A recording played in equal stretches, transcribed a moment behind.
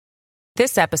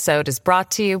This episode is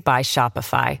brought to you by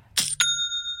Shopify.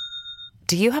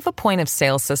 Do you have a point of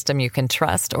sale system you can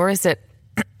trust, or is it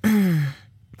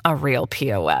a real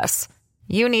POS?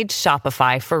 You need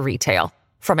Shopify for retail.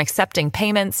 From accepting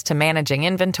payments to managing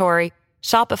inventory,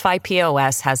 Shopify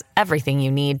POS has everything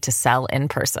you need to sell in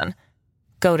person.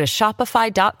 Go to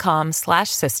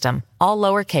shopify.com/system, all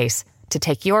lowercase, to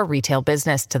take your retail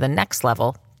business to the next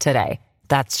level today.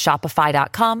 That's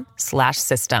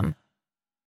shopify.com/system.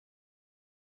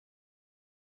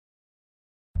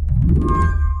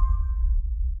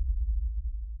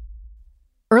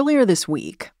 Earlier this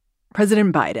week,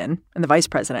 President Biden and the Vice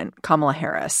President, Kamala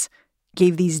Harris,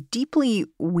 gave these deeply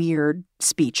weird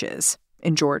speeches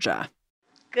in Georgia.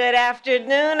 Good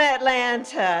afternoon,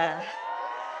 Atlanta.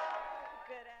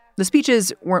 The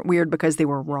speeches weren't weird because they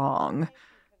were wrong.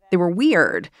 They were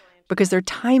weird because their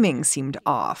timing seemed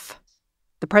off.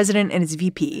 The president and his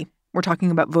VP were talking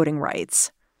about voting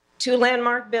rights. Two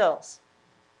landmark bills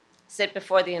sit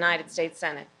before the United States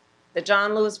Senate: the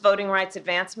John Lewis Voting Rights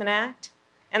Advancement Act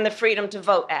and the Freedom to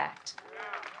Vote Act.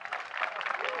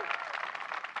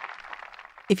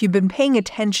 If you've been paying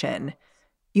attention,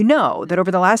 you know that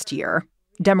over the last year,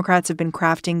 Democrats have been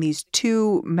crafting these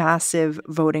two massive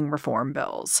voting reform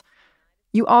bills.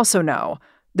 You also know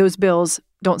those bills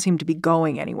don't seem to be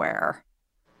going anywhere.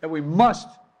 That we must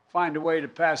find a way to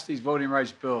pass these voting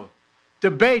rights bills.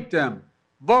 Debate them,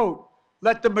 vote,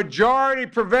 let the majority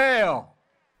prevail.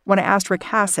 When I asked Rick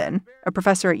Hasen, a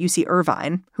professor at UC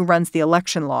Irvine who runs the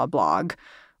election law blog,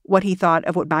 what he thought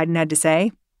of what Biden had to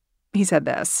say, he said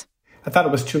this. I thought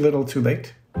it was too little, too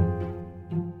late.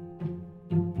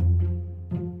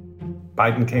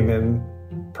 Biden came in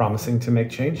promising to make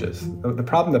changes. The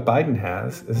problem that Biden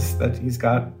has is that he's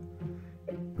got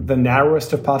the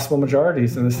narrowest of possible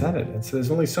majorities in the Senate. And so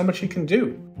there's only so much he can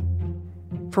do.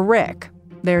 For Rick,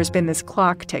 there's been this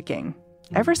clock ticking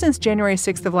ever since January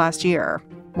 6th of last year,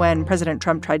 when President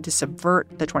Trump tried to subvert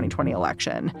the 2020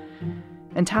 election.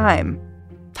 And time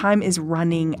is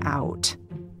running out.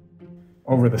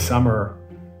 Over the summer,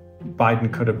 Biden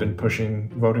could have been pushing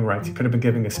voting rights. He could have been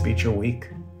giving a speech a week,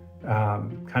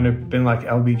 kind of been like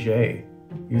LBJ,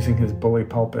 using his bully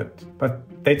pulpit. But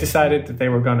they decided that they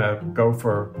were going to go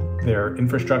for their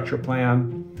infrastructure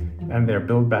plan and their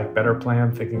Build Back Better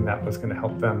plan, thinking that was going to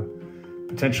help them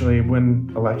potentially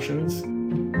win elections.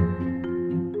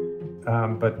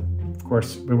 But of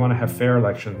course, we want to have fair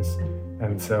elections.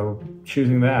 And so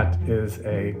choosing that is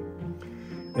a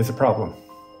problem.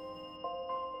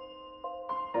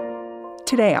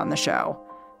 Today on the show,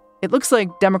 it looks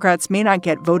like Democrats may not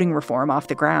get voting reform off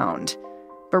the ground.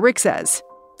 But Rick says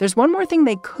there's one more thing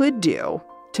they could do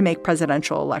to make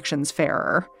presidential elections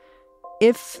fairer,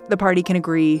 if the party can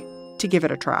agree to give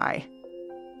it a try.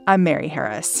 I'm Mary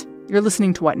Harris. You're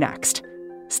listening to What Next?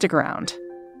 Stick around.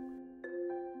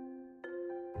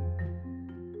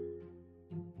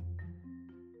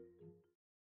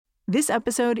 This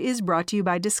episode is brought to you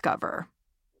by Discover.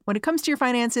 When it comes to your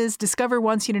finances, Discover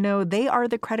wants you to know they are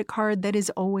the credit card that is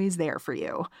always there for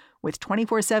you. With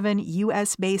 24/7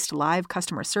 U.S.-based live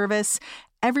customer service,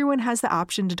 everyone has the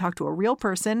option to talk to a real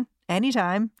person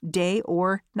anytime, day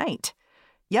or night.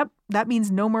 Yep, that means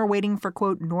no more waiting for,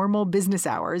 quote, normal business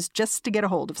hours just to get a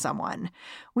hold of someone.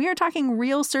 We are talking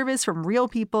real service from real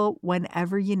people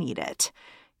whenever you need it.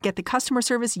 Get the customer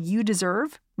service you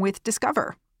deserve with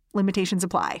Discover. Limitations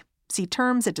apply. See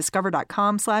terms at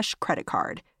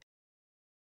discover.com/creditcard.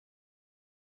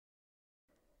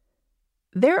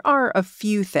 There are a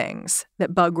few things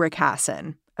that bug Rick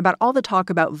Hasen about all the talk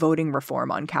about voting reform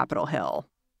on Capitol Hill.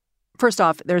 First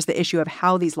off, there's the issue of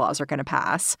how these laws are going to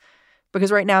pass,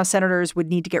 because right now senators would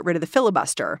need to get rid of the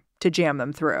filibuster to jam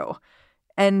them through.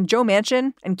 And Joe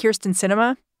Manchin and Kyrsten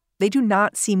Sinema, they do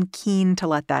not seem keen to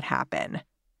let that happen.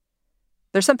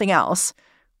 There's something else.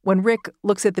 When Rick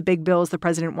looks at the big bills the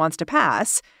president wants to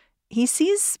pass, he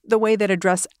sees the way that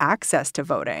address access to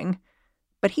voting,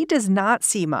 but he does not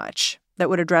see much that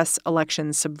would address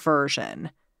election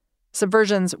subversion.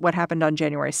 Subversion's what happened on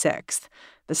January 6th,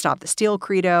 the Stop the Steal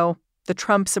credo, the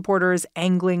Trump supporters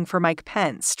angling for Mike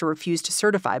Pence to refuse to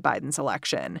certify Biden's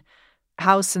election,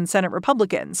 House and Senate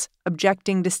Republicans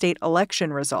objecting to state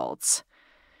election results.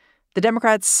 The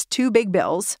Democrats' two big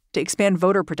bills to expand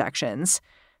voter protections,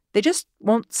 they just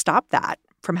won't stop that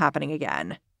from happening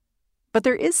again. But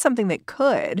there is something that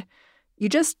could. You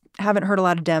just haven't heard a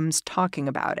lot of Dems talking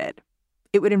about it.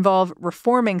 It would involve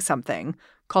reforming something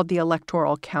called the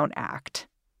Electoral Count Act.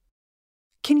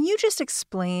 Can you just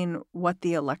explain what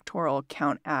the Electoral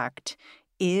Count Act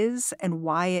is and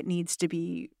why it needs to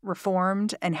be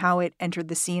reformed and how it entered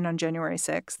the scene on January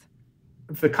 6th?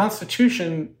 The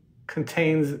Constitution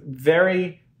contains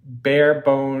very bare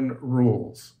bone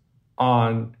rules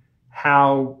on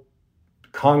how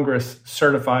Congress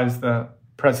certifies the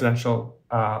presidential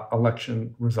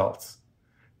election results.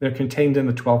 They're contained in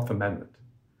the 12th Amendment.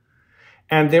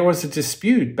 And there was a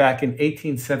dispute back in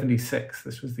 1876.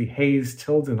 This was the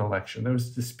Hayes-Tilden election. There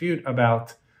was a dispute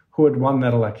about who had won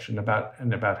that election,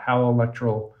 about how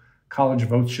electoral college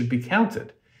votes should be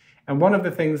counted. And one of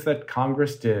the things that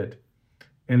Congress did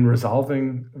in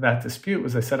resolving that dispute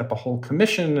was they set up a whole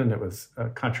commission, and it was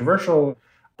controversial.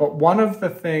 But one of the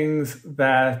things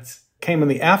that came in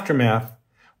the aftermath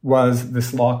was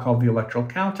this law called the Electoral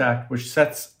Count Act, which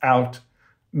sets out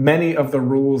many of the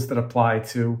rules that apply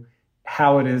to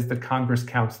how it is that Congress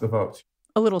counts the votes.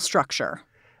 A little structure.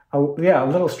 A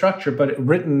little structure, but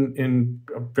written in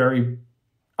a very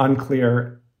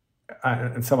unclear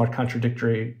and somewhat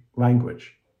contradictory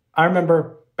language. I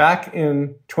remember back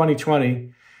in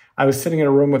 2020, I was sitting in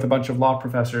a room with a bunch of law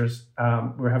professors. We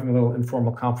were having a little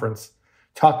informal conference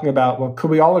talking about, well, could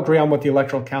we all agree on what the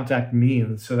Electoral Count Act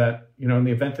means so that, in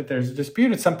the event that there's a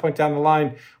dispute at some point down the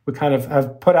line, we kind of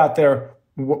have put out there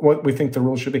what we think the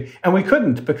rules should be. And we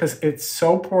couldn't, because it's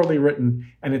so poorly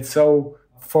written and it's so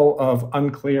full of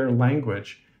unclear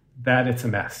language that it's a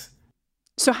mess.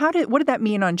 So what did that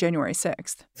mean on January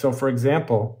 6th? So, for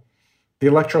example, the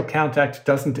Electoral Count Act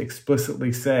doesn't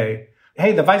explicitly say,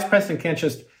 hey, the vice president can't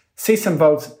just see some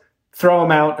votes, throw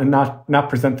them out, and not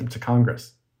present them to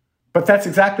Congress. But that's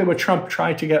exactly what Trump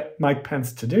tried to get Mike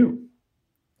Pence to do.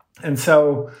 And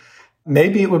so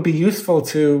maybe it would be useful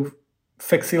to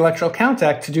fix the Electoral Count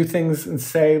Act to do things and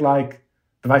say, like,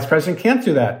 the vice president can't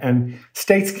do that. And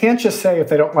states can't just say, if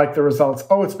they don't like the results,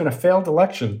 oh, it's been a failed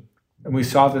election. And we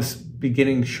saw this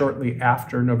beginning shortly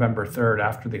after November 3rd,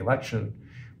 after the election,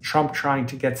 Trump trying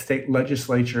to get state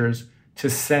legislatures to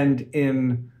send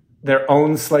in their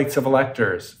own slates of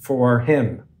electors for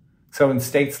him. So in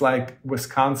states like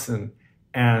Wisconsin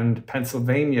and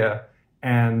Pennsylvania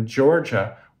and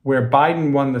Georgia, where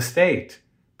Biden won the state,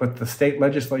 but the state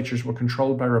legislatures were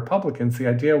controlled by Republicans, the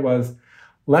idea was,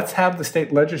 let's have the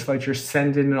state legislature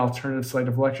send in an alternative slate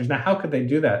of electors. Now, how could they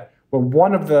do that? Well,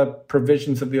 one of the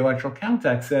provisions of the Electoral Count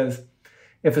Act says,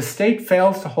 if a state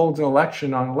fails to hold an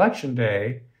election on election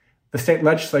day, the state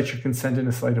legislature can send in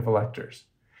a slate of electors.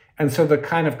 And so the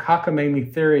kind of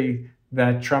cockamamie theory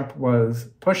that Trump was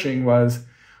pushing was,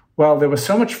 well, there was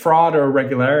so much fraud or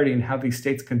irregularity in how these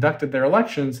states conducted their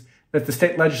elections that the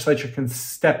state legislature can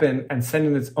step in and send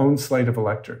in its own slate of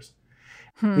electors.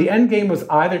 The end game was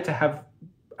either to have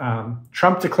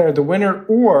Trump declare the winner,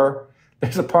 or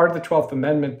there's a part of the 12th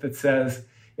Amendment that says,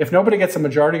 if nobody gets a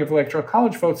majority of electoral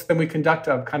college votes, then we conduct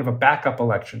a kind of a backup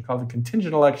election called a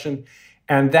contingent election.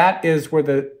 And that is where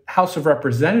the House of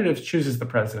Representatives chooses the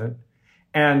president.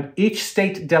 And each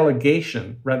state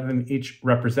delegation, rather than each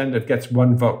representative, gets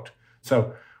one vote.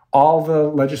 So all the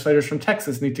legislators from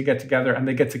Texas need to get together and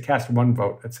they get to cast one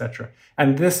vote, et cetera.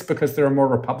 And this, because there are more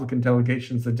Republican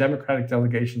delegations, the Democratic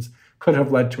delegations could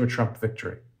have led to a Trump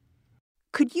victory.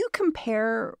 Could you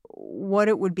compare what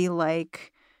it would be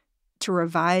like to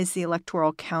revise the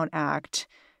Electoral Count Act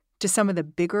to some of the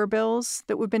bigger bills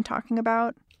that we've been talking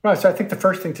about? Right. So I think the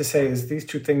first thing to say is these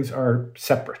two things are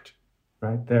separate,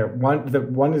 right?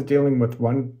 One is dealing with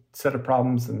one set of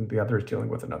problems and the other is dealing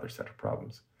with another set of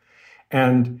problems.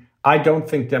 And I don't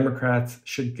think Democrats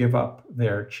should give up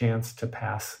their chance to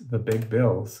pass the big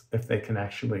bills if they can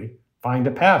actually find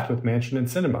a path with Manchin and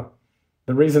Sinema.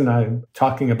 The reason I'm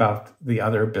talking about the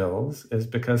other bills is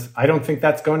because I don't think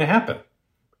that's going to happen.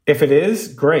 If it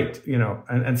is, great,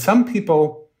 and some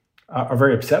people are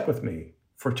very upset with me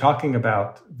for talking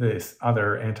about this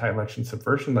other anti-election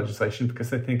subversion legislation because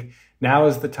they think now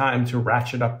is the time to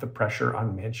ratchet up the pressure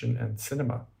on Manchin and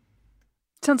Sinema.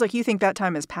 Sounds like you think that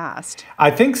time has passed.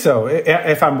 I think so.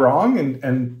 If I'm wrong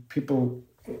and people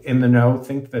in the know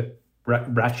think that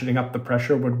ratcheting up the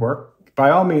pressure would work, by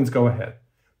all means, go ahead.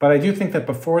 But I do think that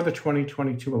before the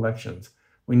 2022 elections,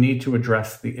 we need to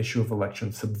address the issue of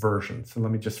election subversion. So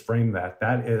let me just frame that.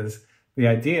 That is the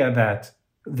idea that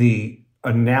the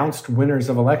announced winners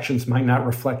of elections might not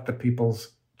reflect the people's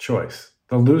choice.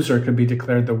 The loser could be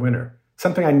declared the winner.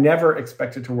 Something I never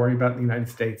expected to worry about in the United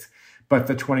States. But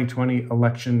the 2020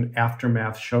 election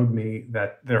aftermath showed me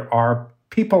that there are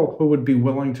people who would be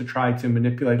willing to try to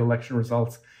manipulate election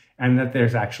results and that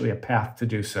there's actually a path to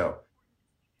do so.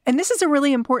 And this is a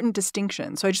really important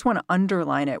distinction. So I just want to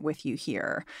underline it with you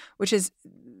here, which is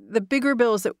the bigger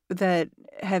bills that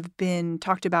have been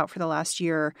talked about for the last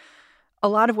year. A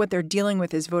lot of what they're dealing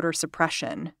with is voter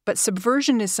suppression. But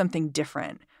subversion is something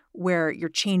different, where you're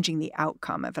changing the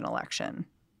outcome of an election.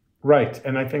 Right.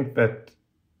 And I think that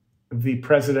the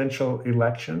presidential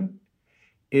election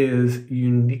is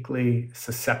uniquely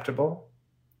susceptible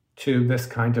to this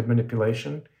kind of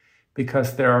manipulation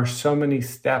because there are so many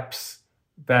steps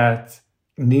that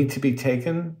need to be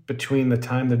taken between the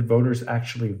time that voters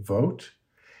actually vote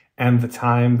and the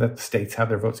time that the states have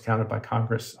their votes counted by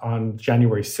Congress on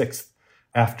January 6th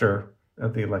after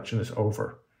the election is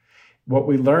over. What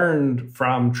we learned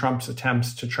from Trump's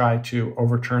attempts to try to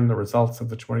overturn the results of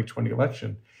the 2020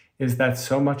 election is that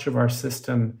so much of our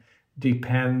system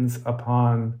depends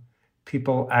upon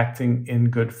people acting in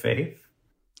good faith.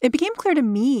 It became clear to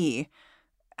me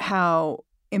how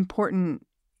important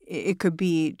it could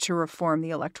be to reform the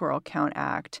Electoral Count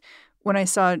Act when I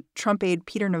saw Trump aide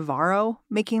Peter Navarro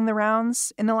making the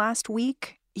rounds in the last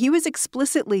week. He was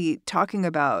explicitly talking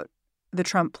about the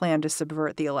Trump plan to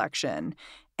subvert the election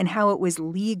and how it was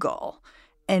legal.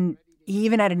 And he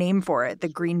even had a name for it, the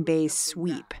Green Bay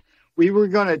Sweep. We were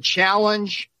going to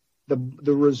challenge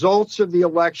the results of the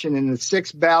election in the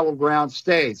 6 battleground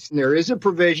states. And there is a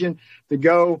provision to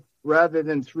go, rather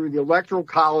than through the Electoral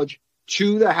College,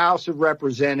 to the House of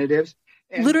Representatives.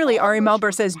 And literally, Ari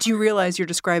Melber says, do you realize you're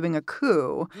describing a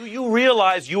coup? Do you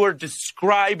realize you are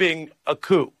describing a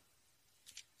coup?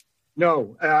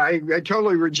 No, I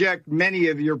totally reject many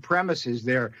of your premises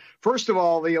there. First of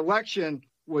all, the election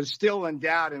was still in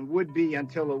doubt and would be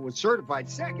until it was certified.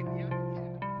 Second,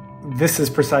 this is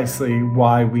precisely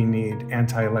why we need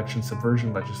anti-election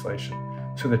subversion legislation,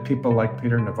 so that people like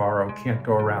Peter Navarro can't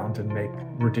go around and make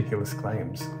ridiculous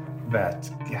claims that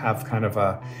have kind of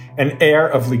an air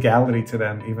of legality to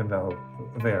them, even though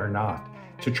they are not,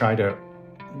 to try to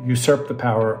usurp the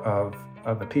power of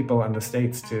the people and the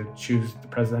states to choose the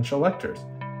presidential electors.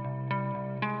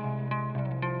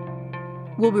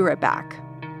 We'll be right back.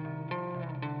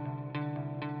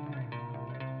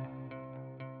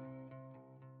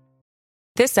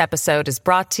 This episode is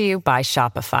brought to you by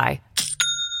Shopify.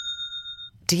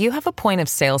 Do you have a point of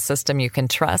sale system you can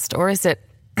trust, or is it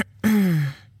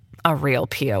a real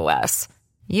POS?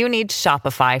 You need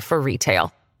Shopify for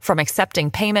retail. From accepting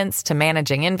payments to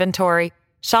managing inventory,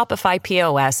 Shopify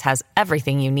POS has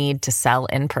everything you need to sell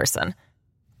in person.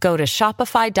 Go to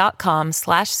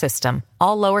shopify.com/system,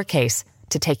 all lowercase,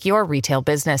 to take your retail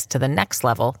business to the next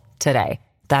level today.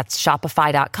 That's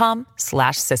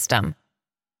shopify.com/system.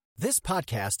 This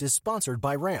podcast is sponsored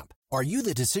by Ramp. Are you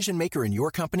the decision maker in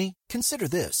your company? Consider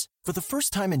this. For the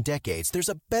first time in decades, there's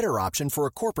a better option for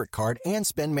a corporate card and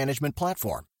spend management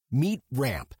platform. Meet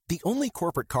Ramp, the only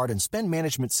corporate card and spend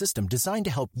management system designed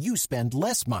to help you spend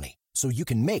less money so you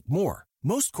can make more.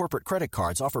 Most corporate credit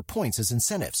cards offer points as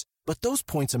incentives, but those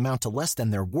points amount to less than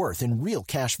their worth in real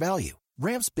cash value.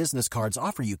 Ramp's business cards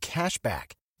offer you cash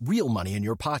back, real money in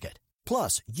your pocket.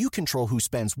 Plus, you control who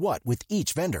spends what with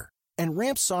each vendor. And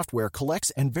Ramp's software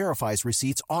collects and verifies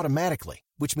receipts automatically,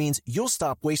 which means you'll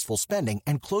stop wasteful spending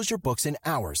and close your books in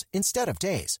hours instead of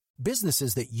days.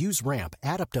 Businesses that use Ramp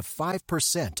add up to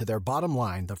 5% to their bottom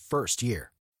line the first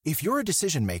year. If you're a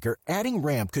decision maker, adding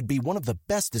Ramp could be one of the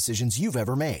best decisions you've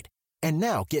ever made. And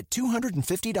now get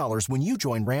 $250 when you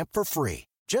join Ramp for free.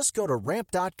 Just go to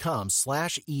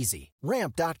ramp.com/easy.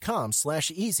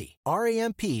 Ramp.com/easy.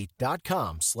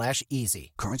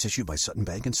 RAMP.com/easy. Cards issued by Sutton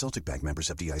Bank and Celtic Bank, members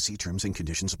FDIC. Terms and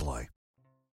conditions apply.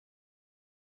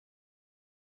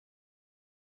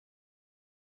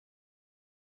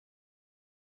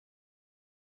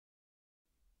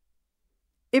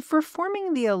 If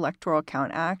reforming the Electoral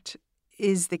Count Act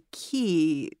is the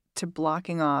key to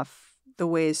blocking off the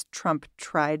ways Trump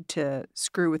tried to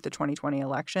screw with the 2020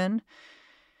 election,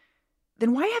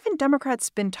 then why haven't Democrats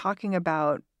been talking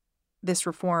about this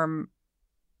reform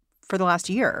for the last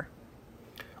year?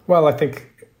 Well, I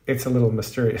think it's a little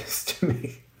mysterious to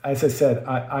me. As I said,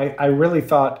 I really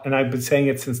thought, and I've been saying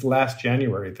it since last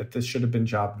January, that this should have been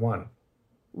job one.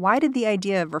 Why did the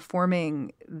idea of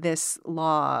reforming this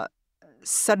law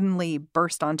suddenly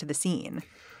burst onto the scene?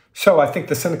 So I think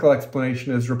the cynical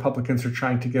explanation is Republicans are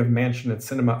trying to give Manchin and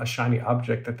Sinema a shiny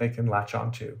object that they can latch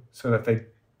onto so that they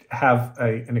have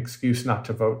an excuse not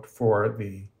to vote for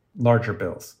the larger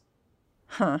bills.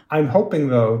 I'm hoping,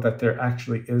 though, that there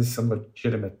actually is some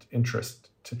legitimate interest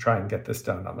to try and get this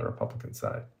done on the Republican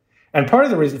side. And part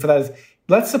of the reason for that is,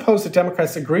 let's suppose the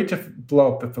Democrats agreed to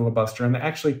blow up the filibuster and they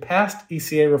actually passed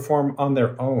ECA reform on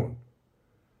their own.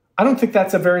 I don't think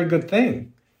that's a very good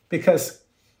thing, because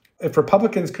if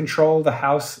Republicans control the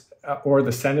House or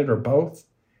the Senate or both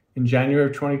in January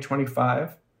of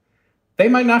 2025, they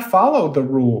might not follow the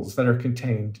rules that are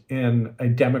contained in a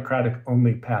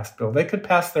Democratic-only passed bill. They could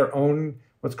pass their own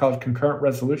what's called concurrent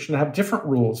resolution and have different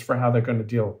rules for how they're going to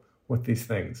deal with these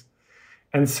things.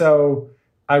 And so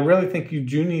I really think you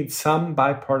do need some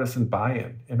bipartisan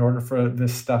buy-in in order for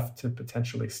this stuff to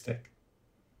potentially stick.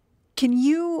 Can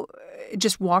you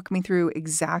just walk me through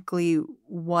exactly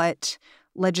what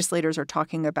legislators are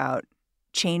talking about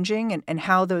changing and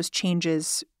how those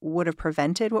changes would have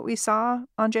prevented what we saw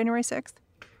on January 6th?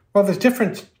 Well, there's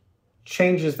different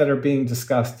changes that are being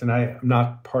discussed, and I am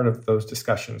not part of those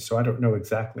discussions, so I don't know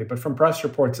exactly. But from press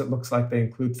reports, it looks like they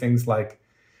include things like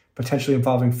potentially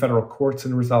involving federal courts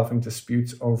in resolving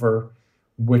disputes over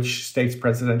which state's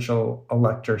presidential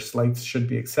elector slates should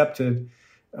be accepted,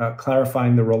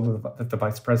 clarifying the role that the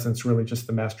vice president's really just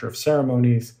the master of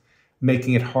ceremonies,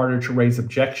 making it harder to raise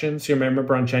objections. You may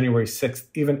remember on January 6th,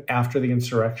 even after the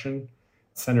insurrection,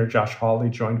 Senator Josh Hawley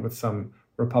joined with some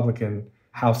Republican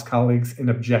House colleagues in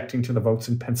objecting to the votes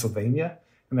in Pennsylvania.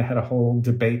 And they had a whole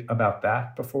debate about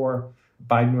that before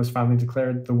Biden was finally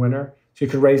declared the winner. So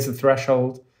you could raise the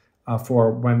threshold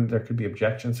for when there could be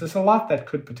objections. There's a lot that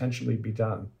could potentially be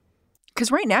done.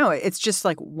 Because right now, it's just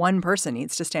like one person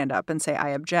needs to stand up and say, I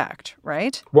object,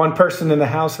 right? One person in the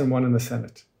House and one in the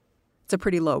Senate. It's a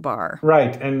pretty low bar.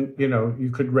 Right. And,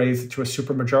 you could raise it to a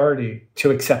supermajority to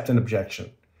accept an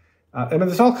objection.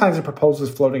 There's all kinds of proposals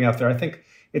floating out there. I think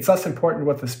it's less important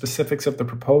what the specifics of the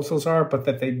proposals are, but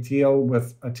that they deal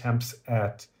with attempts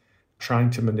at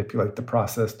trying to manipulate the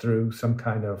process through some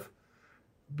kind of,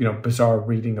 bizarre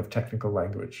reading of technical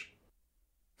language.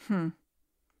 Can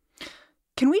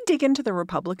we dig into the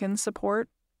Republican support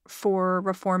for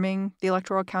reforming the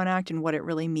Electoral Count Act and what it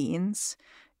really means?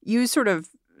 You sort of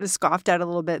scoffed at it a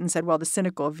little bit and said, well, the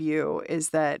cynical view is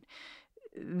that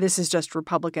this is just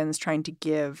Republicans trying to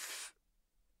give,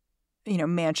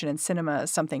 Manchin and Sinema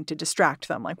something to distract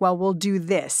them. Like, well, we'll do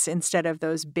this instead of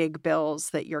those big bills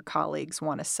that your colleagues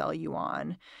want to sell you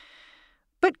on.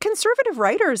 But conservative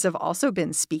writers have also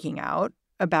been speaking out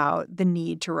about the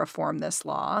need to reform this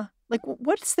law. Like,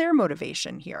 what's their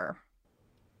motivation here?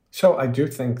 So I do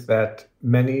think that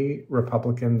many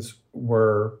Republicans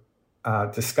were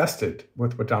disgusted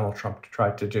with what Donald Trump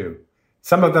tried to do.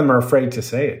 Some of them are afraid to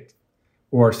say it,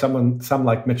 or some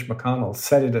like Mitch McConnell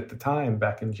said it at the time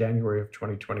back in January of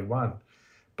 2021,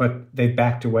 but they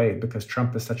backed away because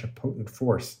Trump is such a potent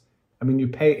force. I mean, you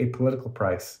pay a political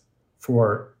price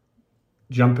for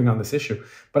jumping on this issue,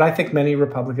 but I think many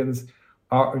Republicans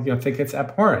think it's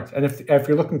abhorrent. And if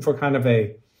you're looking for kind of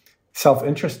a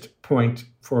self-interest point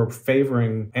for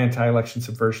favoring anti-election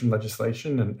subversion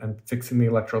legislation and fixing the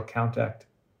Electoral Count Act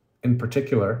in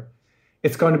particular,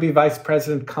 it's going to be Vice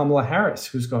President Kamala Harris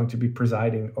who's going to be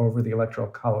presiding over the Electoral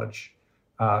College,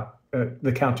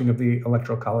 the counting of the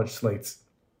Electoral College slates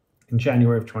in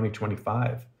January of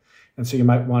 2025. And so you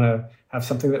might want to have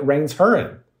something that reins her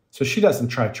in so she doesn't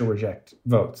try to reject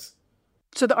votes.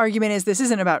 So the argument is this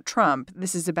isn't about Trump.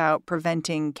 This is about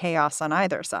preventing chaos on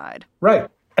either side. Right.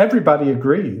 Everybody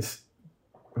agrees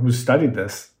who's studied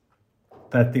this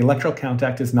that the Electoral Count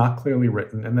Act is not clearly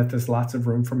written and that there's lots of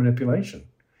room for manipulation.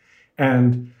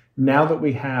 And now that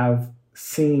we have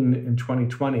seen in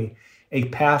 2020 a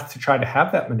path to try to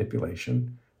have that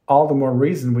manipulation, all the more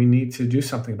reason we need to do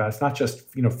something about it. It's not just,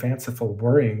 fanciful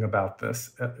worrying about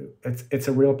this. It's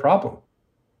a real problem.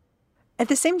 At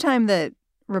the same time that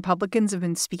Republicans have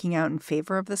been speaking out in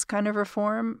favor of this kind of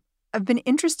reform, I've been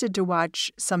interested to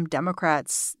watch some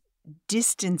Democrats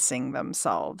distancing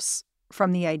themselves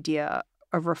from the idea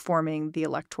of reforming the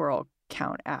Electoral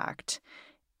Count Act.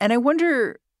 And I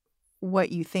wonder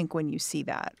what you think when you see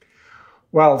that.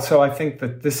 Well, so I think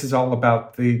that this is all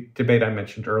about the debate I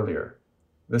mentioned earlier.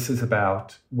 This is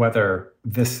about whether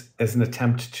this is an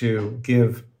attempt to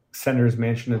give Senators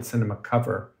Manchin and Sinema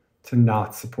cover to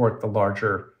not support the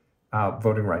larger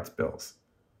voting rights bills.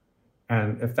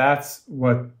 And if that's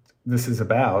what this is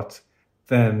about,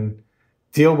 then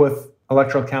deal with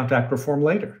Electoral Count Act reform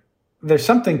later. There's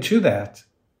something to that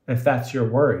if that's your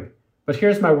worry. But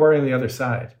here's my worry on the other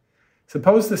side.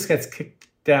 Suppose this gets kicked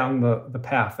down the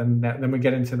path and then we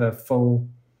get into the full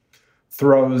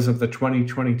throes of the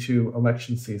 2022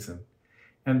 election season.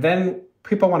 And then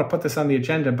people want to put this on the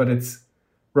agenda, but it's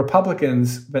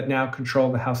Republicans that now control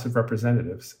the House of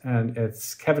Representatives. And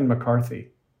it's Kevin McCarthy,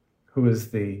 who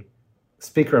is the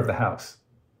Speaker of the House.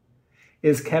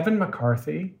 Is Kevin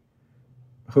McCarthy,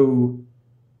 who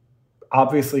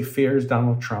obviously fears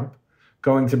Donald Trump,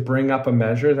 going to bring up a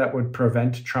measure that would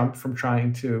prevent Trump from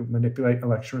trying to manipulate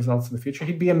election results in the future?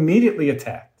 He'd be immediately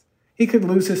attacked. He could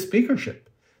lose his speakership.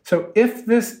 So if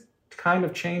this kind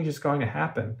of change is going to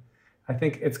happen, I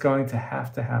think it's going to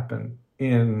happen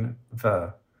in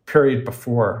the period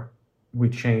before we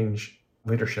change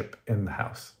leadership in the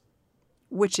House.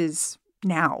 Which is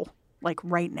now, like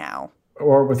right now.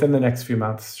 Or within the next few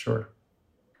months, sure.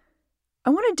 I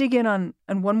want to dig in on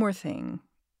one more thing,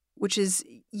 which is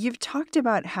you've talked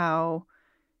about how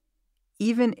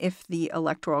even if the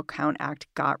Electoral Count Act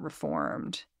got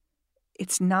reformed,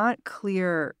 it's not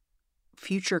clear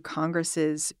future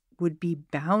Congresses would be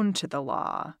bound to the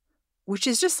law, which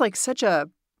is just like such a,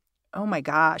 oh my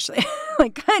gosh,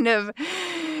 like kind of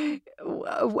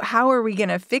how are we going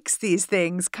to fix these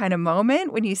things kind of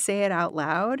moment when you say it out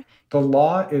loud. The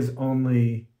law is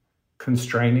only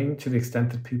constraining to the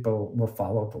extent that people will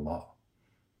follow the law.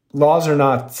 Laws are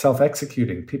not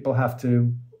self-executing. People have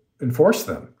to enforce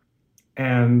them.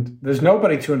 And there's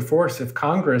nobody to enforce if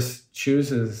Congress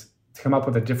chooses to come up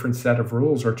with a different set of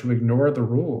rules or to ignore the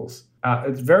rules.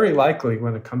 It's very likely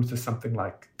when it comes to something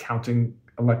like counting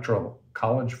electoral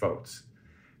college votes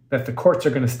that the courts are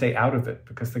going to stay out of it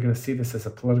because they're going to see this as a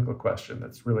political question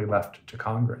that's really left to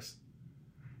Congress.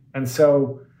 And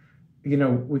so,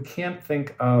 we can't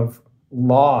think of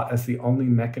law as the only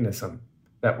mechanism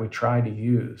that we try to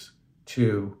use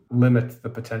to limit the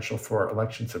potential for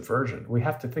election subversion. We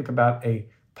have to think about a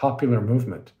popular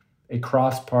movement, a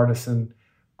cross-partisan,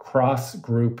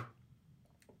 cross-group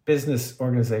business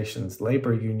organizations,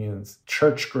 labor unions,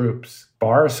 church groups,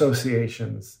 bar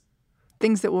associations.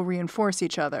 Things that will reinforce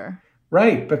each other.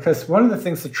 Right, because one of the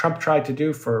things that Trump tried to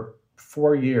do for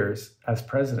 4 years as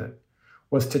president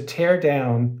was to tear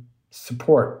down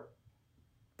support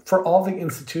for all the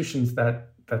institutions that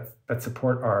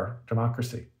support our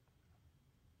democracy.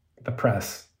 The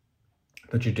press,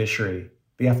 the judiciary,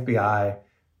 the FBI,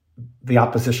 the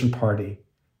opposition party,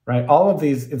 right? All of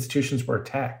these institutions were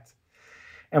attacked.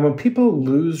 And when people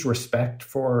lose respect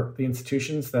for the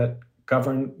institutions that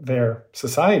govern their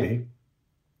society,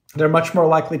 they're much more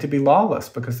likely to be lawless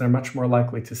because they're much more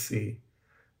likely to see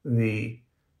the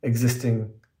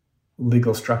existing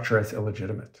legal structure as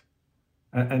illegitimate.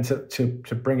 And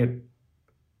to bring it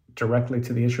directly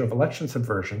to the issue of election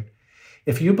subversion,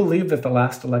 if you believe that the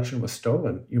last election was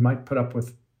stolen, you might put up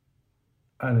with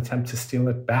an attempt to steal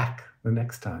it back the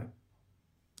next time.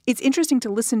 It's interesting to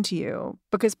listen to you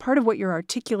because part of what you're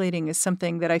articulating is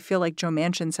something that I feel like Joe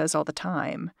Manchin says all the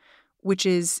time, which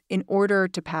is in order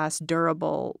to pass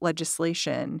durable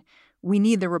legislation, we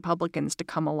need the Republicans to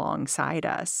come alongside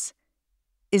us.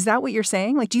 Is that what you're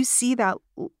saying? Like, do you see that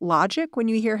logic when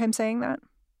you hear him saying that?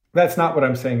 That's not what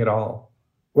I'm saying at all.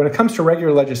 When it comes to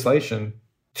regular legislation,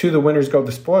 to the winners go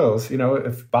the spoils.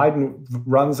 If Biden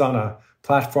runs on a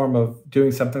platform of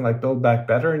doing something like Build Back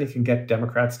Better and he can get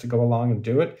Democrats to go along and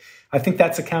do it, I think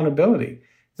that's accountability.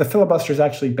 The filibuster is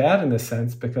actually bad in this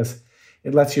sense because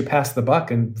it lets you pass the buck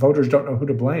and voters don't know who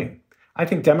to blame. I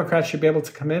think Democrats should be able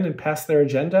to come in and pass their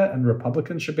agenda and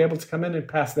Republicans should be able to come in and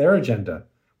pass their agenda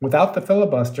without the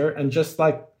filibuster and just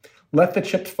let the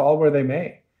chips fall where they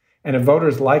may. And if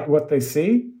voters like what they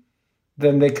see,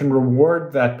 then they can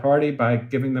reward that party by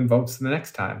giving them votes the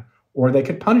next time, or they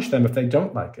could punish them if they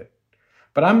don't like it.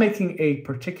 But I'm making a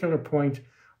particular point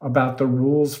about the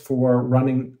rules for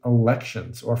running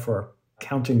elections or for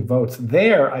counting votes.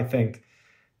 There, I think,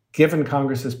 given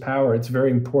Congress's power, it's very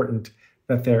important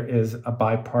that there is a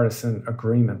bipartisan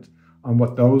agreement on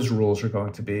what those rules are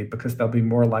going to be, because they'll be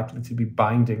more likely to be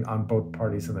binding on both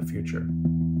parties in the future.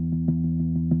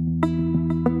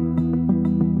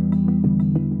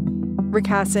 Rick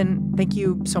Hasen, thank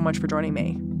you so much for joining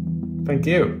me. Thank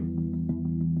you.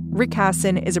 Rick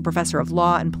Hasen is a professor of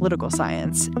law and political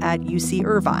science at UC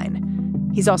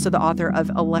Irvine. He's also the author of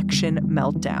Election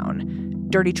Meltdown: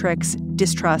 Dirty Tricks,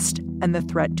 Distrust, and the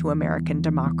Threat to American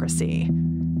Democracy.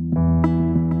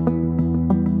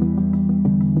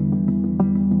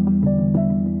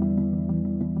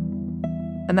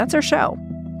 And that's our show.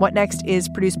 What Next is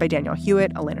produced by Daniel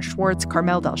Hewitt, Elena Schwartz,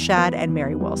 Carmel Delshad, and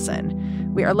Mary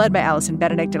Wilson. We are led by Allison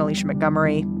Benedict and Alicia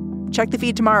Montgomery. Check the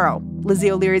feed tomorrow.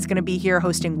 Lizzie O'Leary is going to be here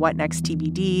hosting What Next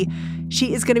TBD.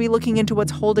 She is going to be looking into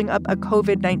what's holding up a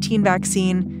COVID-19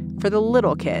 vaccine for the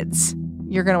little kids.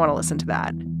 You're going to want to listen to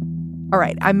that. All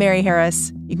right, I'm Mary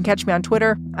Harris. You can catch me on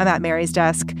Twitter. I'm at Mary's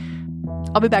Desk.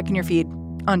 I'll be back in your feed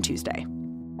on Tuesday.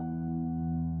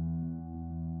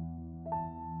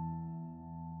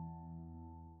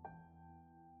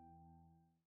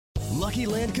 Lucky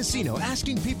Land Casino,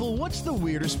 asking people, what's the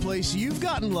weirdest place you've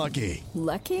gotten lucky?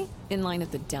 Lucky? In line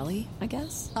at the deli, I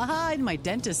guess? Aha, in my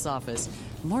dentist's office.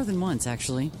 More than once,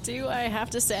 actually. Do I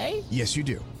have to say? Yes, you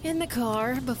do. In the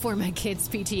car before my kids'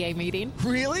 PTA meeting.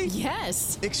 Really?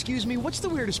 Yes. Excuse me, what's the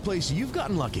weirdest place you've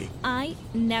gotten lucky? I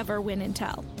never win and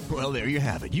tell. Well, there you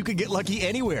have it. You can get lucky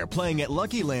anywhere, playing at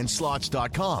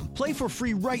LuckyLandSlots.com. Play for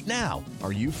free right now.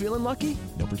 Are you feeling lucky?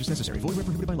 No purchase necessary. Void where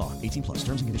prohibited by law. 18+.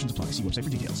 Terms and conditions apply. See website for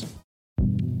details.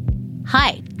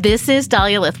 Hi, this is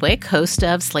Dahlia Lithwick, host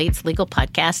of Slate's legal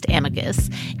podcast, Amicus.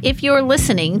 If you're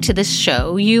listening to this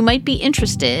show, you might be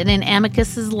interested in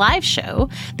Amicus's live show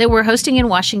that we're hosting in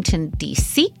Washington,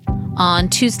 D.C. on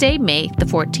Tuesday, May the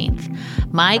 14th.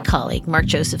 My colleague, Mark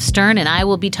Joseph Stern, and I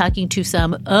will be talking to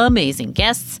some amazing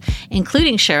guests,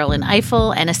 including Sherrilyn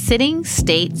Ifill and a sitting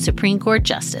state Supreme Court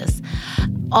justice,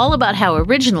 all about how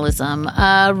originalism,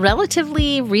 a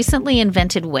relatively recently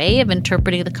invented way of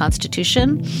interpreting the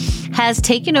Constitution, has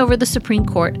taken over the Supreme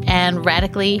Court and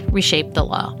radically reshaped the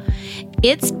law.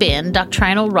 It's been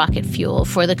doctrinal rocket fuel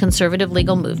for the conservative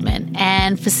legal movement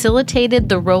and facilitated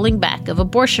the rolling back of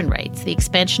abortion rights, the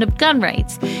expansion of gun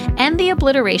rights, and the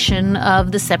obliteration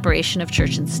of the separation of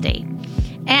church and state.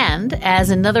 And as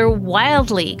another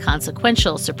wildly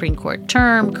consequential Supreme Court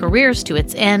term careers to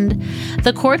its end,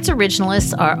 the court's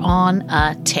originalists are on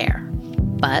a tear.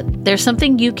 But there's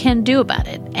something you can do about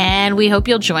it, and we hope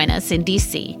you'll join us in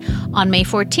D.C. on May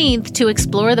 14th to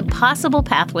explore the possible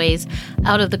pathways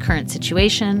out of the current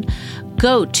situation.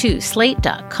 Go to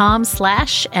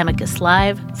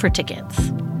slate.com/amicuslive for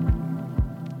tickets.